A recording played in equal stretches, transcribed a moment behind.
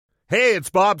Hey, it's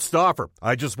Bob Stauffer.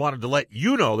 I just wanted to let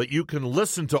you know that you can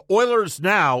listen to Oilers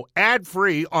Now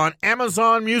ad-free on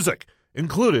Amazon Music,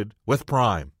 included with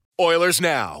Prime. Oilers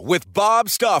Now with Bob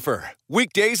Stauffer.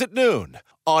 Weekdays at noon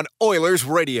on Oilers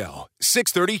Radio,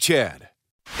 630 CHED.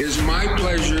 It is my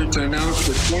pleasure to announce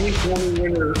the 2020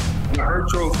 winner of the Hart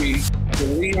Trophy to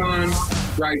Leon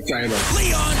Draisaitl.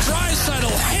 Leon Draisaitl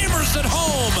hammers it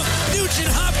home. Nugent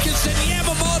Hopkins and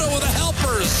Yamamoto with the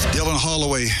helpers. Dylan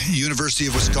Holloway, University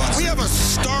of Wisconsin. We have a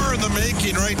star in the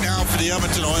making right now for the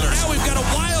Edmonton Oilers. Now we've got a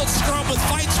wild scrum with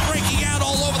fights breaking out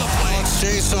all over the place.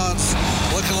 Jason's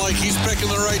looking like he's picking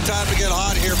the right time to get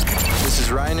hot here. This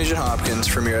is Ryan Nugent Hopkins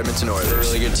from your Edmonton Oilers. We're a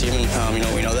really good team,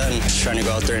 and we know that, and just trying to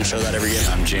go out there and show that every game.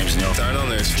 I'm James Neal. Sign on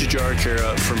this. Jujhar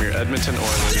Khaira from your Edmonton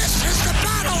Oilers. This is the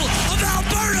Battle of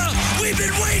Alberta we've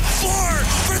been waiting for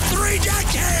 3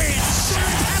 decades.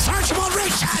 Pass Archibald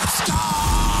Richard star.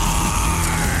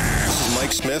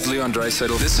 Mike Smith, Leon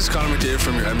Draisaitl. This is Connor McDavid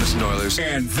from your Edmonton Oilers.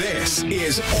 And this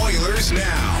is Oilers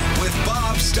Now with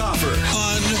Bob Stauffer.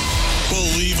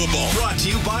 Unbelievable. Brought to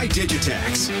you by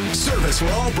Digitex. Service for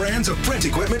all brands of print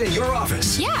equipment in your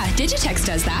office. Yeah, Digitex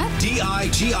does that.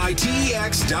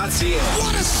 Digitex.ca.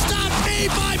 What a stop made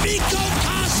by Mikko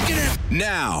Koskinen.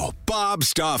 Now, Bob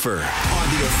Stauffer on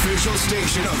the official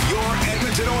station of your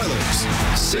Edmonton Oilers.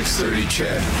 630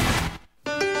 CHED.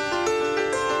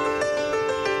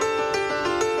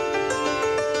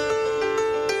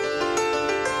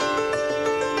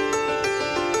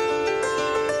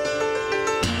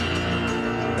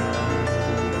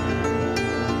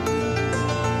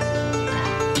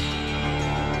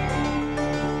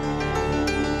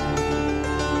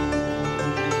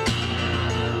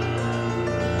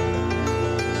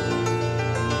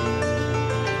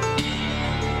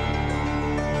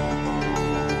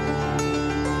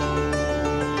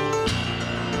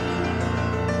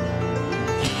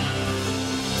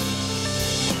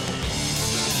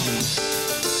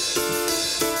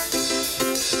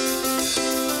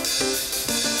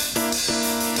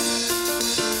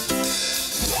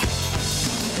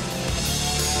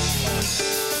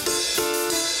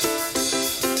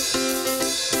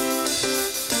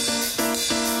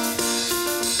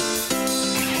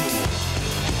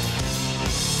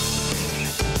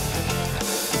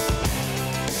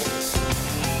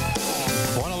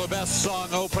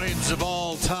 Song openings of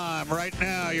all time. Right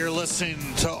now, you're listening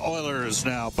to Oilers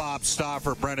Now. Bob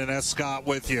Stauffer, Brendan Escott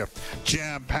with you.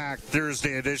 Jam-packed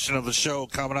Thursday edition of the show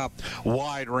coming up.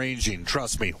 Wide-ranging,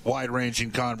 trust me,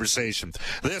 wide-ranging conversation.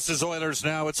 This is Oilers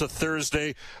Now. It's a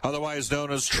Thursday, otherwise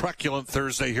known as Truculent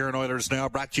Thursday here in Oilers Now.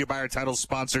 Brought to you by our title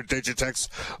sponsor, Digitex.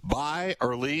 Buy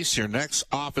or lease your next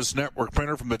office network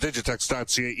printer from the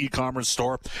Digitex.ca e-commerce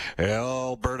store.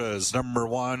 Alberta's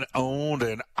 #1 owned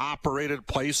and operated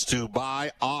place to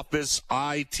buy office,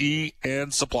 IT,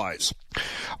 and supplies.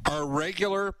 Our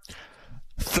regular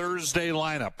Thursday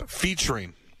lineup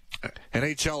featuring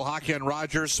NHL Hockey on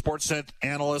Rogers Sportsnet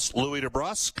analyst Louis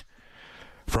DeBrusque.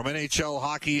 From NHL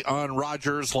Hockey on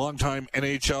Rogers, longtime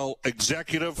NHL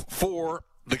executive for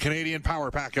the Canadian Power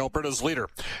Pack, Alberta's leader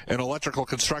in electrical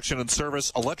construction and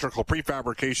service, electrical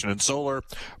prefabrication and solar,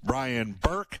 Brian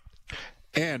Burke.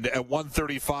 And at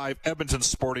 135, Edmonton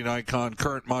sporting icon,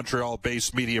 current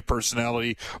Montreal-based media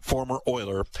personality, former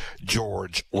Oiler,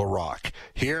 George Laraque.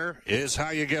 Here is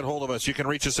how you get hold of us. You can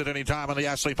reach us at any time on the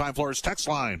Ashley Fine Floors text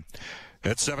line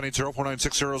at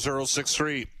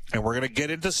 780-496-0063. And we're going to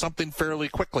get into something fairly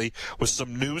quickly with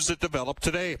some news that developed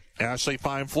today. Ashley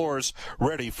Fine Floors,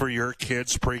 ready for your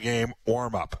kids' pregame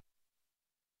warm-up.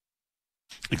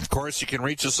 Of course, you can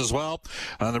reach us as well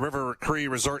on the River Cree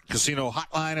Resort Casino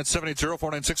hotline at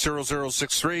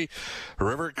 780-496-0063.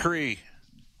 River Cree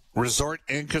Resort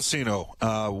and Casino.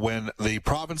 When the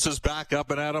province is back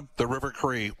up and at 'em, the River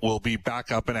Cree will be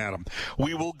back up and at 'em.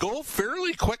 We will go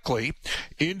fairly quickly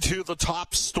into the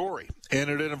top story, and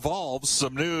it involves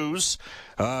some news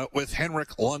with Henrik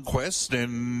Lundqvist.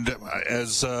 And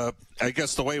as I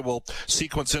guess the way we'll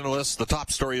sequence into this, the top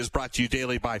story is brought to you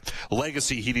daily by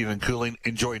Legacy Heating and Cooling.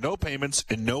 Enjoy no payments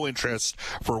and no interest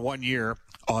for 1 year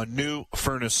on new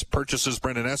furnace purchases.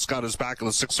 Brendan Escott is back in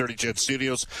the 630 CHED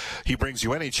studios. He brings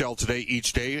you NHL Today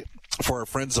each day for our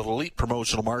friends at Elite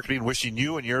Promotional Marketing, wishing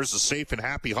you and yours a safe and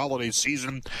happy holiday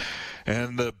season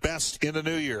and the best in the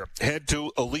new year. Head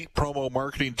to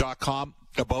elitepromomarketing.com.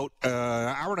 About an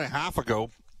hour and a half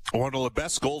ago, one of the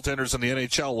best goaltenders in the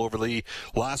NHL over the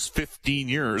last 15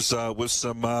 years with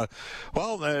some,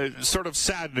 sort of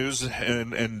sad news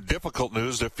and difficult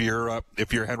news if you're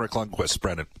Henrik Lundqvist,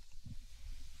 Brendan.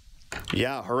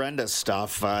 Yeah, horrendous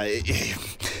stuff.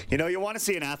 You know, you want to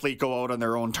see an athlete go out on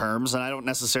their own terms, and I don't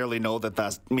necessarily know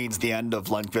that means the end of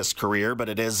Lundqvist's career, but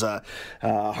it is a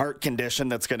heart condition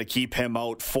that's going to keep him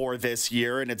out for this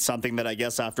year, and it's something that I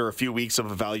guess after a few weeks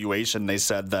of evaluation, they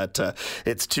said that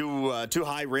it's too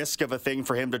high risk of a thing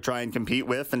for him to try and compete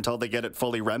with until they get it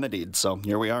fully remedied. So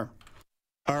here we are.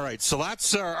 All right, so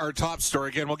that's our top story.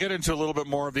 Again, we'll get into a little bit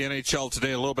more of the NHL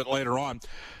today a little bit later on.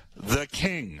 The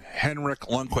King, Henrik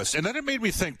Lundqvist. And then it made me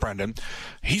think, Brendan,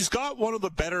 he's got one of the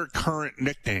better current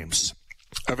nicknames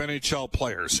of NHL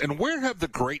players. And where have the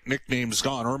great nicknames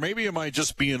gone? Or maybe am I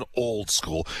just being old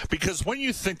school? Because when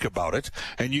you think about it,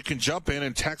 and you can jump in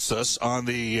and text us on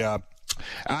the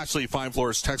Ashley Fine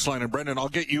Floors text line. And Brendan, I'll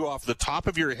get you off the top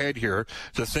of your head here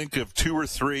to think of 2 or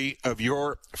 3 of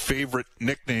your favorite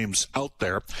nicknames out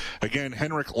there. Again,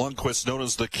 Henrik Lundqvist, known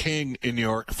as the King in New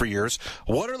York for years.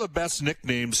 What are the best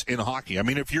nicknames in hockey? I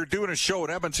mean, if you're doing a show at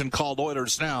Edmonton called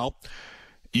Oilers Now,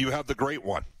 you have the great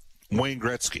one, Wayne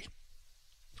Gretzky.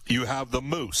 You have the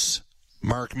Moose,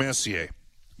 Mark Messier.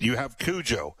 You have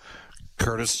Cujo,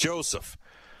 Curtis Joseph.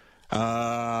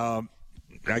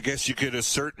 I guess you could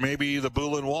assert maybe the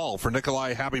Bulin Wall for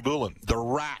Nikolai Khabibulin, the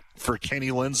Rat for Kenny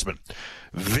Linsman,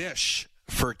 Vish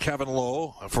for Kevin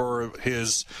Lowe for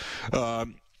his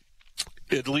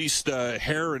at least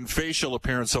hair and facial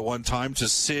appearance at one time to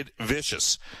Sid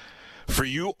Vicious. For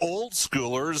you old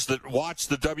schoolers that watch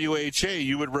the WHA,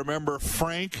 you would remember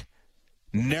Frank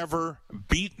Never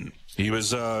Beaten. He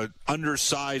was an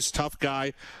undersized, tough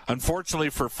guy. Unfortunately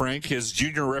for Frank, his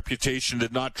junior reputation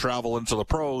did not travel into the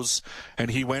pros,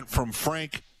 and he went from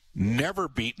Frank Never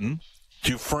Beaten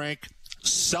to Frank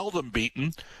Seldom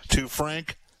Beaten to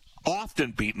Frank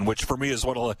Often Beaten, which for me is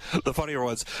one of the funnier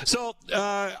ones. So,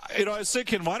 I was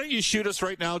thinking, why don't you shoot us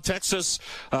right now, text us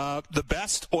the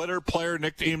best Oiler player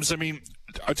nicknames. I mean,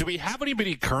 do we have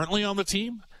anybody currently on the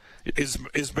team? Is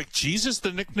McJesus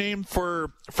the nickname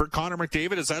for Connor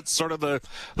McDavid? Is that sort of the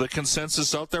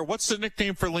consensus out there? What's the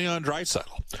nickname for Leon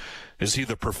Draisaitl? Is he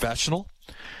the professional?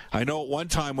 I know at one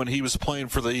time when he was playing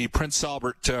for the Prince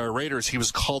Albert Raiders, he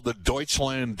was called the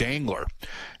Deutschland Dangler.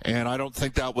 And I don't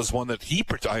think that was one that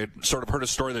I had sort of heard a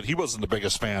story that he wasn't the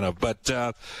biggest fan of. But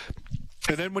and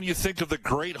then when you think of the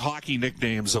great hockey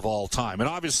nicknames of all time, and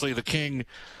obviously the King,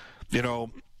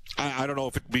 I don't know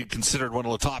if it'd be considered one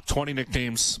of the top 20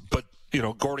 nicknames, but,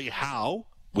 Gordie Howe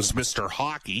was Mr.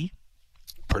 Hockey.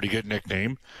 Pretty good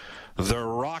nickname. The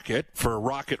Rocket for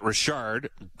Rocket Richard.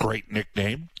 Great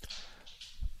nickname.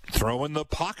 Throw in the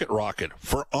Pocket Rocket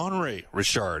for Henri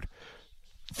Richard.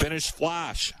 Finnish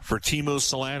Flash for Teemu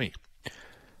Selanne.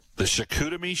 The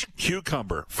Chicoutimi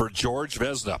Cucumber for George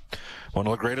Vezina, one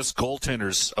of the greatest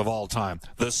goaltenders of all time.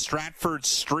 The Stratford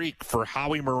Streak for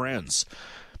Howie Morenz.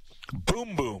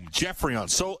 Boom Boom, Jeffrey on.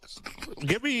 So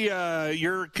give me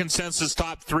your consensus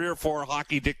top 3 or 4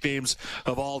 hockey nicknames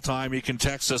of all time. You can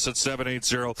text us at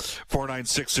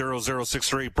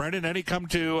 780-496-0063. Brendan, any come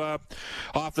to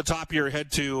off the top of your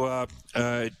head to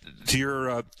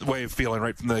your way of feeling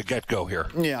right from the get-go here?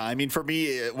 Yeah, I mean, for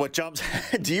me, what jumps...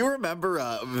 Do you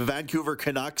remember Vancouver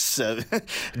Canucks,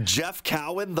 Jeff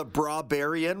Cowan, the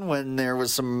Brawbarian, when there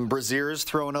was some braziers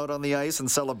thrown out on the ice in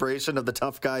celebration of the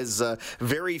tough guys'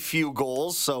 very few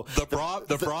goals? So the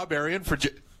Brawbarian for...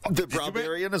 The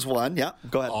Brawbarian is one. Yeah,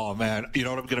 go ahead. Oh man, you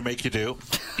know what I'm going to make you do?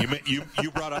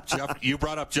 You brought up Jeff. You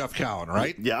brought up Jeff Cowan,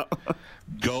 right? Yeah.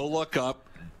 Go look up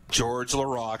George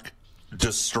Laraque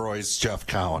destroys Jeff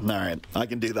Cowan. All right, I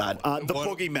can do that. The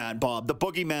Boogeyman, Bob. The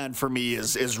Boogeyman for me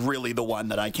is really the one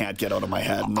that I can't get out of my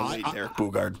head. And the late Derek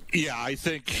Boogaard. Yeah, I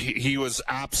think he was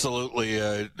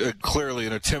absolutely, clearly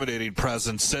an intimidating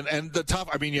presence. And the tough,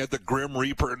 I mean, you had the Grim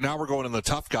Reaper. Now we're going in the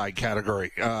tough guy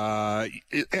category.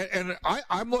 And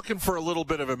I'm looking for a little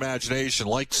bit of imagination,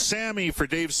 like Sammy for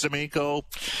Dave Semenko.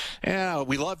 Yeah,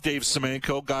 we love Dave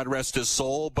Semenko, God rest his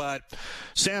soul, but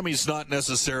Sammy's not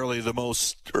necessarily the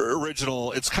most original.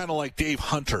 It's kind of like Dave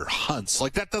Hunts.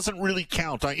 Like, that doesn't really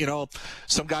count.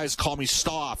 Some guys call me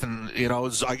Stoff, and,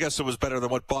 I guess it was better than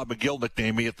what Bob McGill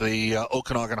nicknamed me at the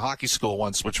Okanagan Hockey School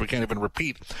once, which we can't even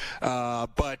repeat. No,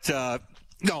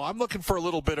 I'm looking for a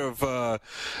little bit of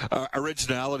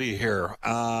originality here.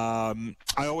 I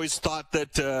always thought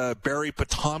that Barry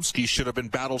Potomsky should have been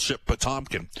Battleship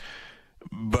Potomkin,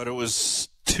 but it was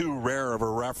too rare of a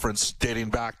reference dating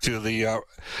back to the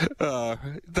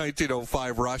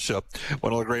 1905 Russia,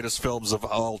 one of the greatest films of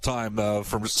all time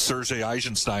from Sergei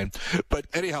Eisenstein. But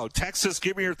anyhow, Texas,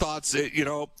 give me your thoughts. I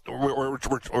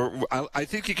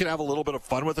think you can have a little bit of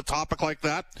fun with a topic like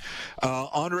that.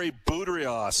 Andre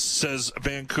Boudrias says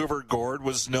Vancouver Gord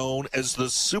was known as the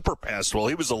Super Pest. Well,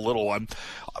 he was a little one.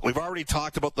 We've already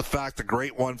talked about the fact, the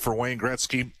great one for Wayne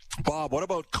Gretzky. Bob, what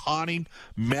about Connie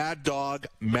Mad Dog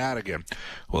Madigan?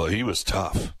 Well, he was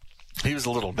tough. He was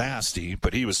a little nasty,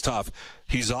 but he was tough.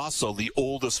 He's also the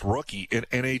oldest rookie in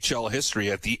NHL history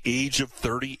at the age of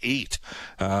 38.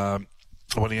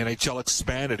 When the NHL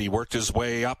expanded, he worked his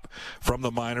way up from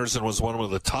the minors and was one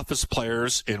of the toughest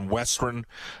players in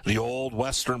the old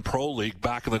Western Pro League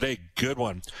back in the day. Good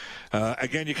one.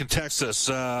 Again, you can text us.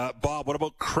 Bob, what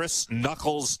about Chris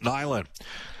Knuckles Nyland?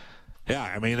 Yeah,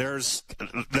 I mean, there's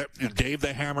Dave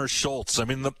the Hammer Schultz. I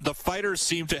mean, the fighters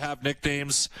seem to have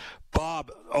nicknames.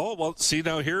 Bob, see,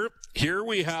 now here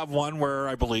we have one where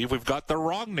I believe we've got the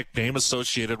wrong nickname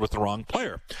associated with the wrong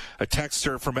player. A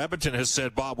texter from Edmonton has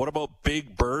said, Bob, what about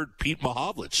Big Bird Pete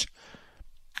Mahovlich?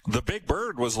 The Big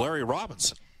Bird was Larry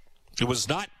Robinson. It was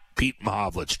not Pete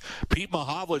Mahovlich. Pete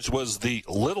Mahovlich was the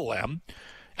little M,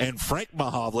 and Frank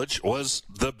Mahovlich was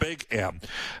the big M.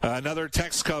 Another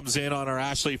text comes in on our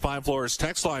Ashley Fine Floors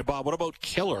text line. Bob, what about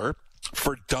Killer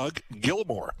for Doug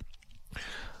Gilmour?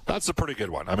 That's a pretty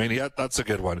good one. I mean, yeah, that's a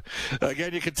good one.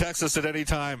 Again, you can text us at any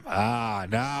time.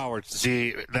 Now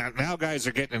guys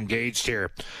are getting engaged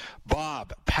here.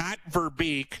 Bob, Pat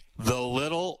Verbeek, the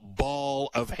little ball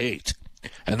of hate.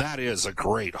 And that is a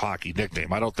great hockey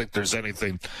nickname. I don't think there's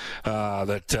anything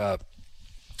that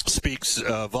speaks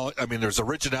there's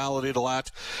originality to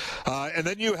that. And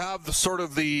then you have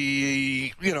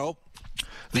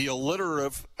the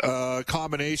alliterative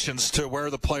combinations to where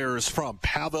the player is from.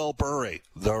 Pavel Bure,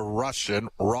 the Russian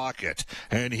Rocket.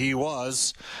 And he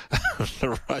was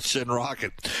the Russian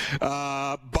Rocket.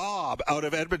 Bob out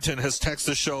of Edmonton has texted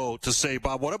the show to say,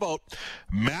 Bob, what about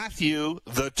Matthew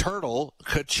the Turtle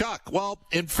Tkachuk? Well,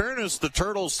 in fairness, the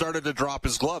Turtle started to drop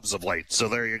his gloves of late. So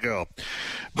there you go.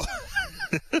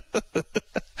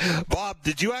 Bob,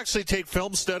 did you actually take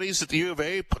film studies at the U of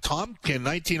A, Tom, in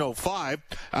 1905?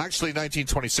 Actually,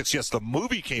 1926. Yes, the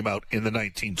movie came out in the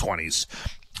 1920s,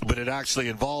 but it actually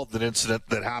involved an incident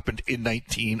that happened in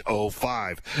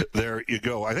 1905. There you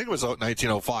go. I think it was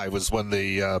 1905 was when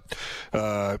the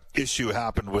issue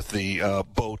happened with the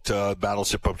boat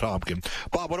Battleship Potemkin.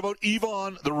 Bob, what about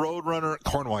Yvon the Roadrunner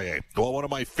Cornwallis? Well, one of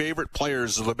my favorite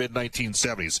players of the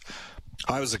mid-1970s.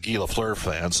 I was a Guy Lafleur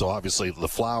fan, so obviously the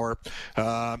Flower.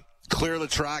 Clear the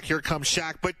track. Here comes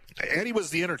Shaq. But Eddie was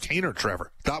the entertainer,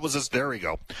 Trevor. That was his. There we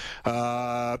go.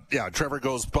 Trevor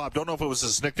goes, Bob, don't know if it was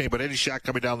his nickname, but Eddie Shack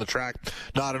coming down the track.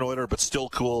 Not an Oiler, but still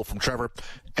cool from Trevor.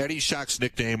 Eddie Shack's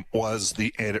nickname was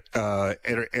the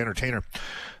entertainer.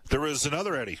 There was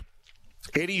another Eddie.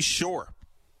 Eddie Shore.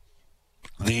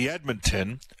 The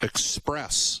Edmonton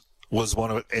Express was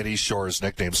one of Eddie Shore's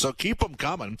nicknames. So keep them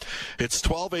coming. It's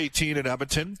 12:18 in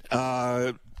Edmonton.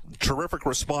 Terrific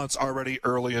response already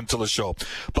early into the show.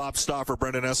 Bob Stauffer,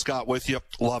 Brendan Escott with you.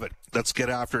 Love it. Let's get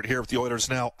after it here with the Oilers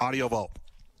Now Audio Vault.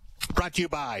 Brought to you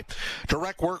by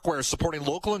Direct Workwear, supporting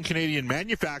local and Canadian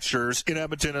manufacturers in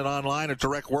Edmonton and online at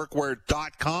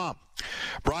directworkwear.com.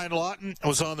 Brian Lawton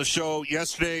was on the show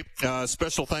yesterday.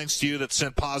 Special thanks to you that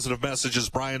sent positive messages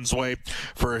Brian's way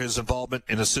for his involvement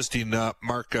in assisting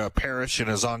Mark Parrish in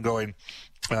his ongoing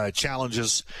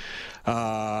challenges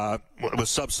with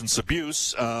substance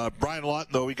abuse. Brian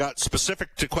Lawton, though, we got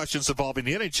specific to questions involving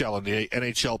the NHL and the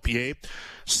NHLPA.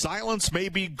 Silence may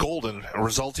be golden,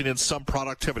 resulting in some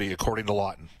productivity, according to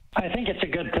Lawton. I think it's a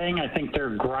good thing. I think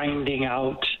they're grinding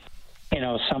out,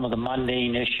 some of the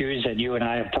mundane issues that you and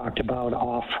I have talked about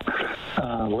off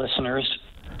listeners'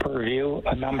 purview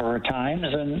a number of times.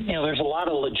 And, there's a lot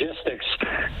of logistics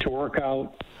to work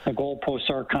out. The goalposts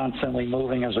are constantly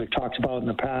moving, as we've talked about in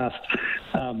the past.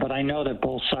 But I know that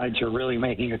both sides are really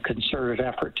making a concerted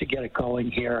effort to get it going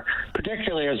here,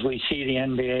 particularly as we see the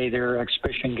NBA, their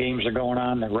exhibition games are going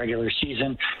on, the regular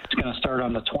season. It's going to start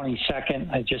on the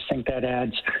 22nd. I just think that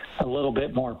adds a little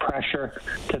bit more pressure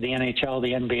to the NHL.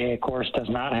 The NBA, of course, does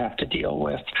not have to deal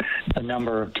with the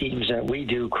number of teams that we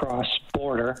do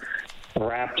cross-border. The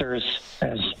Raptors,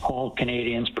 as all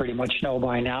Canadians pretty much know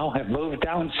by now, have moved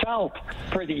down south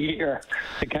for the year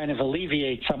to kind of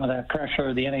alleviate some of that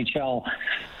pressure. The NHL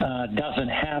doesn't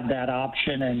have that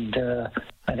option, and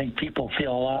I think people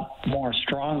feel a lot more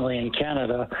strongly in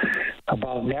Canada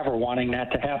about never wanting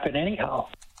that to happen anyhow.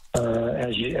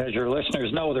 As your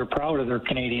listeners know, they're proud of their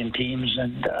Canadian teams,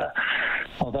 and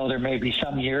although there may be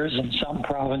some years in some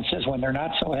provinces when they're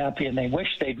not so happy and they wish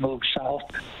they'd moved south,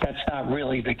 that's not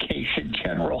really the case in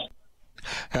general.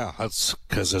 Yeah, that's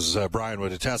because, as Brian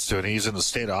would attest to, and he's in the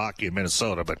state of hockey in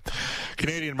Minnesota, but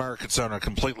Canadian markets are on a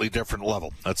completely different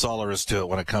level. That's all there is to it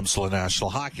when it comes to the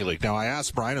National Hockey League. Now, I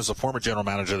asked Brian, as a former general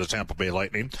manager of the Tampa Bay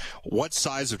Lightning, what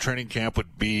size of training camp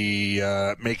would be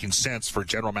making sense for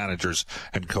general managers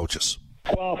and coaches?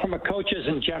 Well, from a coaches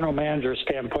and general manager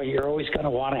standpoint, you're always going to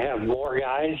want to have more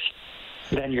guys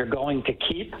than you're going to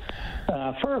keep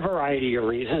for a variety of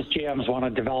reasons. GMs want to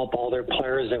develop all their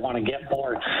players. They want to get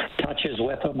more touches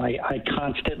with them. I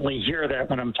constantly hear that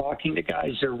when I'm talking to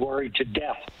guys. They're worried to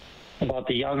death about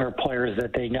the younger players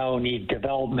that they know need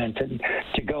development and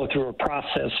to go through a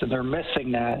process, and they're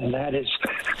missing that, and that is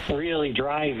really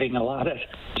driving a lot of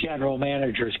general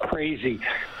managers crazy.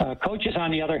 Coaches,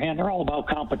 on the other hand, they're all about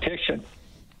competition.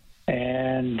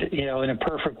 And, you know, in a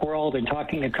perfect world, and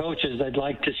talking to coaches, they'd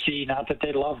like to see, not that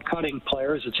they love cutting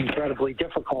players, it's incredibly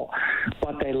difficult,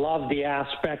 but they love the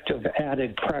aspect of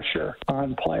added pressure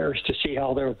on players to see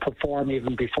how they'll perform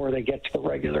even before they get to the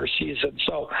regular season.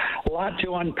 So a lot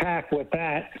to unpack with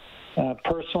that.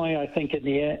 Personally, I think in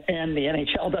the end, the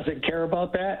NHL doesn't care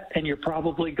about that, and you're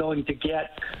probably going to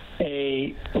get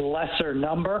a lesser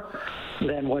number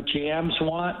than what GMs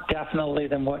want, definitely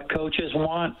than what coaches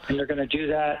want, and they're going to do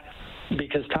that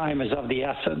because time is of the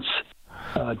essence.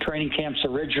 Training camps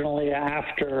originally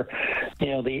after,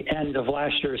 the end of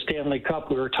last year's Stanley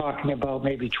Cup, we were talking about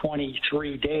maybe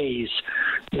 23 days.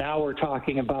 Now we're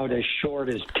talking about as short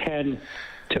as 10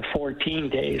 to 14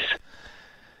 days.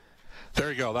 There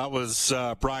you go. That was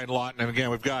Brian Lawton. And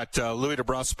again, we've got Louis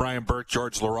DeBrusk, Brian Burke,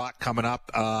 George Laraque coming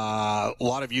up. A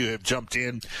lot of you have jumped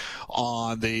in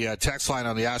on the text line,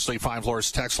 on the Ashley Fine Floors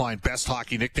text line, best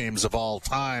hockey nicknames of all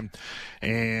time.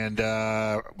 And,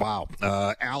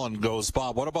 Alan goes,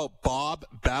 Bob, what about Bob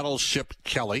Battleship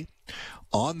Kelly,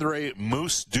 Andre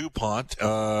Moose DuPont,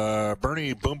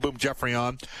 Bernie Boom Boom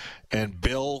Geoffrion, and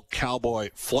Bill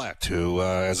Cowboy Flett, who,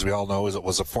 as we all know,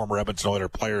 was a former Edmonton Oilers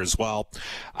player as well.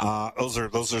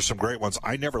 Those are some great ones.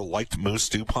 I never liked Moose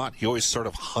DuPont. He always sort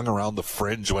of hung around the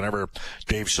fringe whenever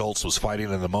Dave Schultz was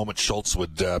fighting, and the moment Schultz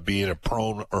would be in a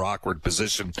prone or awkward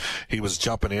position, he was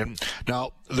jumping in.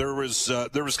 Now, there was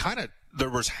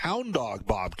Hound Dog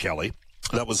Bob Kelly.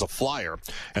 That was a Flyer.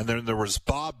 And then there was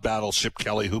Bob Battleship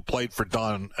Kelly, who played for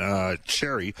Don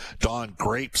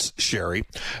Grapes Sherry,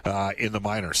 in the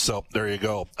minors. So there you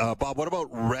go. Bob, what about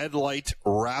Red Light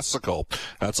Rassico?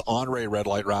 That's Andre Red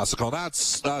Light Rassico.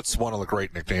 That's one of the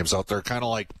great nicknames out there, kind of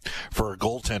like for a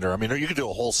goaltender. I mean, you could do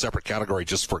a whole separate category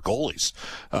just for goalies.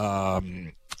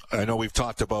 I know we've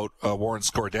talked about Warren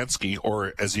Skordensky,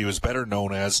 or as he was better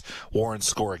known as, Warren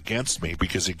Score Against Me,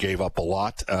 because he gave up a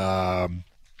lot.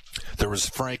 There was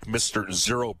Frank Mr.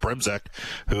 Zero Brimzek,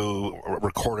 who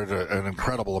recorded an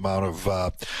incredible amount of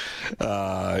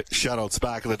shoutouts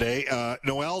back in the day.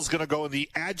 Noel's going to go in the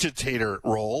agitator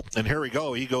role, and here we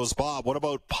go. He goes, Bob, what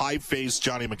about pie-face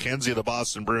Johnny McKenzie of the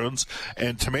Boston Bruins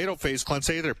and tomato-face Glenn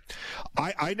Sather?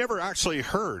 I never actually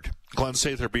heard Glenn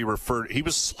Sather be referred. He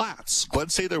was Slats. Glenn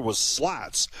Sather was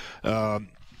Slats.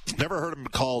 Never heard him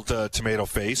called tomato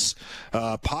face.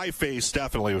 Pie face,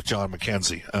 definitely, with John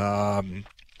McKenzie.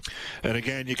 And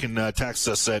again, you can text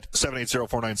us at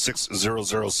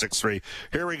 780-496-0063.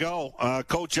 Here we go.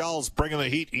 Coach L's bringing the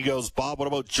heat. He goes, Bob, what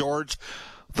about George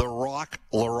the Rock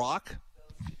Laraque?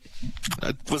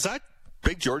 Was that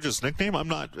Big George's nickname? I'm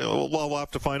not. Well, we'll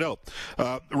have to find out.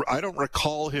 I don't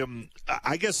recall him.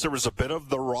 I guess there was a bit of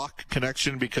the Rock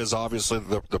connection because obviously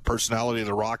the personality of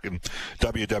the Rock in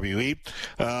WWE.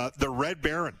 The Red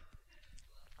Baron.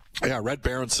 Yeah, Red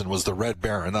Berenson was the Red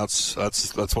Baron. That's one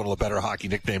of the better hockey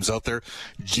nicknames out there.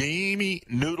 Jamie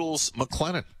Noodles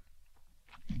McLennan.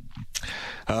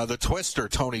 The Twister,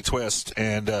 Tony Twist,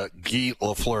 and Guy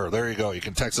Lafleur. There you go. You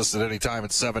can text us at any time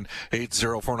at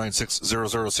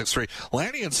 780-496-0063.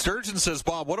 Lanny and Sturgeon says,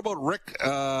 Bob, what about Rick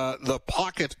the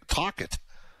Pocket Tocket?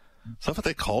 Is that what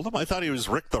they called him? I thought he was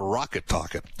Rick the Rocket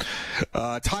Tocket.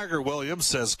 Tiger Williams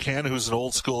says, Ken, who's an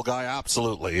old school guy.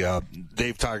 Absolutely.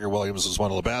 Dave Tiger Williams is one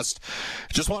of the best.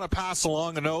 Just want to pass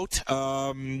along a note,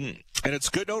 and it's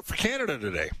a good note for Canada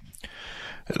today.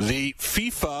 The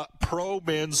FIFA Pro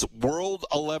Men's World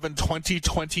 11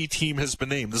 2020 team has been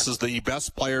named. This is the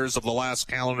best players of the last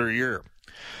calendar year.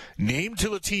 Named to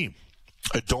the team,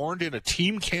 adorned in a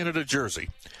Team Canada jersey,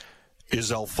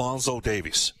 is Alphonso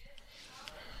Davies.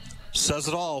 Says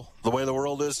it all, the way the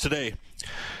world is today.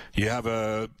 You have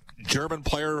a German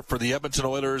player for the Edmonton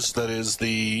Oilers that is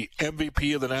the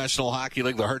MVP of the National Hockey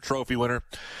League, the Hart Trophy winner,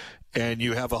 and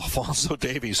you have Alphonso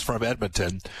Davies from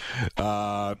Edmonton,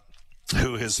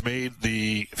 who has made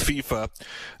the FIFA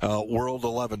World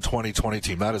 11 2020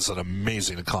 team. That is an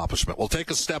amazing accomplishment. We'll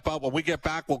take a step out. When we get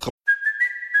back, we'll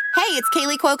Hey, it's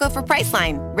Kaylee Cuoco for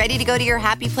Priceline. Ready to go to your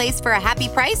happy place for a happy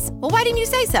price? Well, why didn't you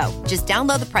say so? Just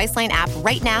download the Priceline app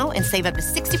right now and save up to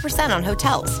 60% on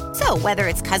hotels. So whether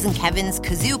it's Cousin Kevin's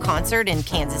Kazoo Concert in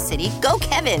Kansas City, go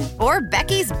Kevin, or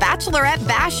Becky's Bachelorette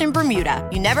Bash in Bermuda,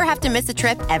 you never have to miss a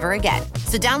trip ever again.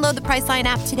 So download the Priceline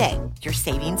app today. Your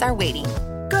savings are waiting.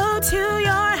 Go to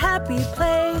your happy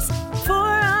place for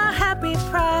a happy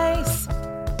price.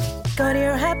 Go to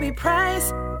your happy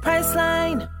price,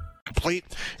 Priceline. Complete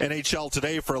NHL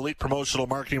Today for Elite Promotional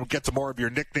Marketing. We'll get to more of your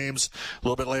nicknames a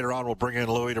little bit later on. We'll bring in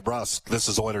Louis DeBrusk. This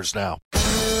is Oilers Now.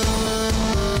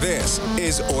 This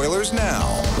is Oilers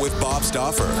Now with Bob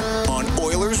Stauffer on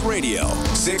Oilers Radio,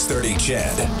 630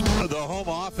 CHED. The home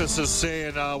office is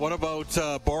saying, what about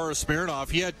Boris Mironov?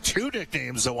 He had two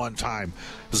nicknames at one time.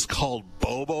 It was called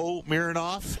Bobo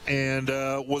Mironov and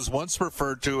was once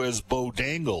referred to as Bo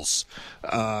Dangles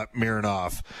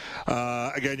Mironov.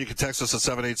 Again, you can text us at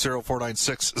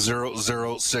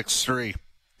 780-496-0063.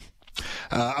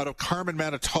 Out of Carmen,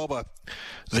 Manitoba,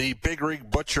 the Big Rig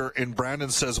Butcher in Brandon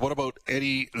says, what about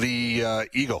Eddie the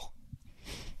Eagle?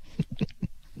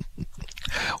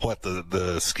 What,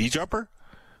 the ski jumper?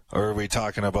 Or are we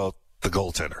talking about the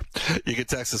goaltender? You can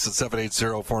text us at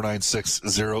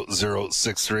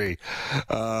 780-496-0063.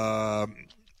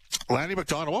 Lanny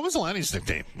McDonald, what was Lanny's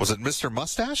nickname? Was it Mr.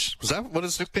 Mustache? Was that what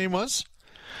his nickname was?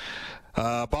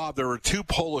 Bob, there were two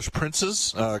Polish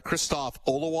princes, Krzysztof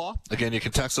Olowa. Again, you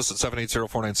can text us at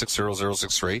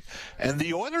 780-496-0063. And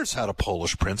the Oilers had a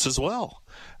Polish prince as well,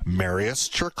 Mariusz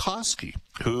Czerkowski,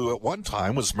 who at one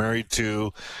time was married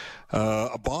to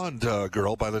a Bond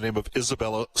girl by the name of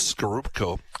Isabella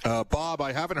Skorupko. Bob,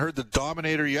 I haven't heard the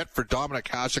Dominator yet for Dominic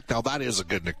Hasek. Now, that is a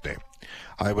good nickname.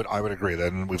 I would agree.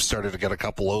 Then we've started to get a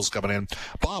couple of those coming in.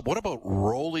 Bob, what about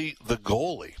Rolly the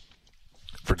goalie?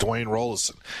 For Dwayne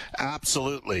Rollison.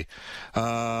 Absolutely.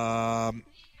 There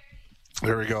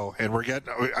we go. And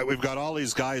we've got all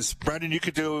these guys. Brendan, you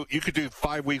could do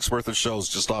 5 weeks worth of shows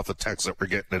just off the text that we're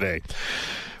getting today.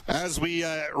 As we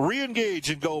re-engage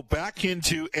and go back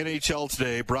into NHL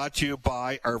Today, brought to you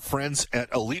by our friends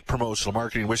at Elite Promotional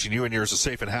Marketing, wishing you and yours a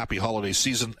safe and happy holiday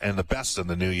season and the best in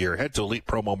the new year. Head to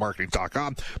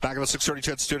ElitePromoMarketing.com. Back in the 630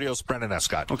 CHED Studios, Brendan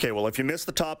Escott. Okay, well, if you missed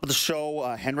the top of the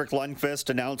show, Henrik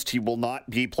Lundqvist announced he will not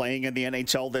be playing in the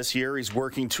NHL this year. He's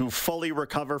working to fully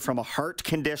recover from a heart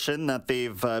condition that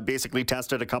they've basically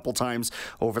tested a couple times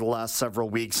over the last several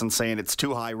weeks and saying it's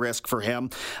too high risk for him.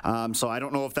 So I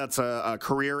don't know if that's a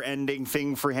career-ending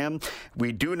thing for him.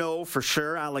 We do know for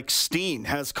sure Alex Steen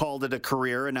has called it a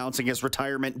career, announcing his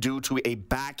retirement due to a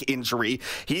back injury.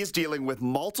 He's dealing with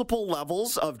multiple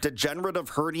levels of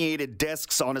degenerative herniated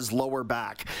discs on his lower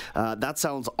back. That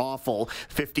sounds awful.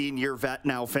 15-year vet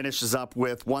now finishes up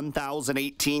with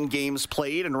 1,018 games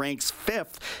played and ranks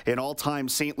 5th in all-time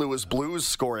St. Louis Blues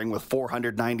scoring with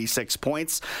 496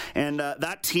 points. And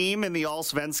that team in the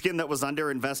Allsvenskan that was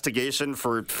under investigation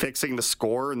for fixing the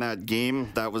score in that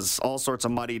game, that was all sorts of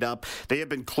muddied up. They have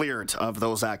been cleared of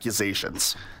those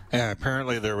accusations. Yeah,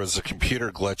 apparently there was a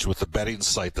computer glitch with the betting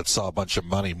site that saw a bunch of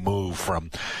money move from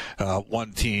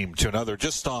one team to another.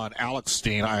 Just on Alex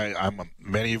Steen,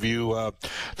 many of you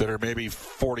that are maybe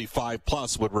 45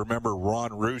 plus would remember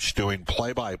Ron Roosh doing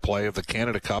play-by-play of the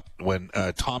Canada Cup when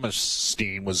Thomas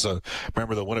Steen was a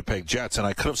member of the Winnipeg Jets, and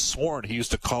I could have sworn he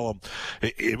used to call him.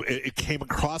 It came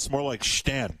across more like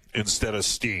Stan instead of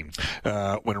Steen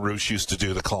when Roosh used to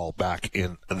do the call back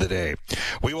in the day.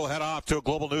 We will head off to a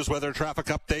global news weather traffic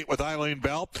update with Eileen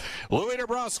Bell. Louis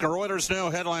DeBrusk, our Oilers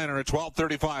Now headliner at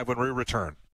 12:35 when we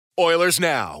return. Oilers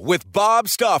Now with Bob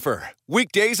Stauffer.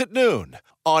 Weekdays at noon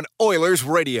on Oilers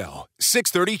Radio,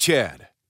 630 CHED.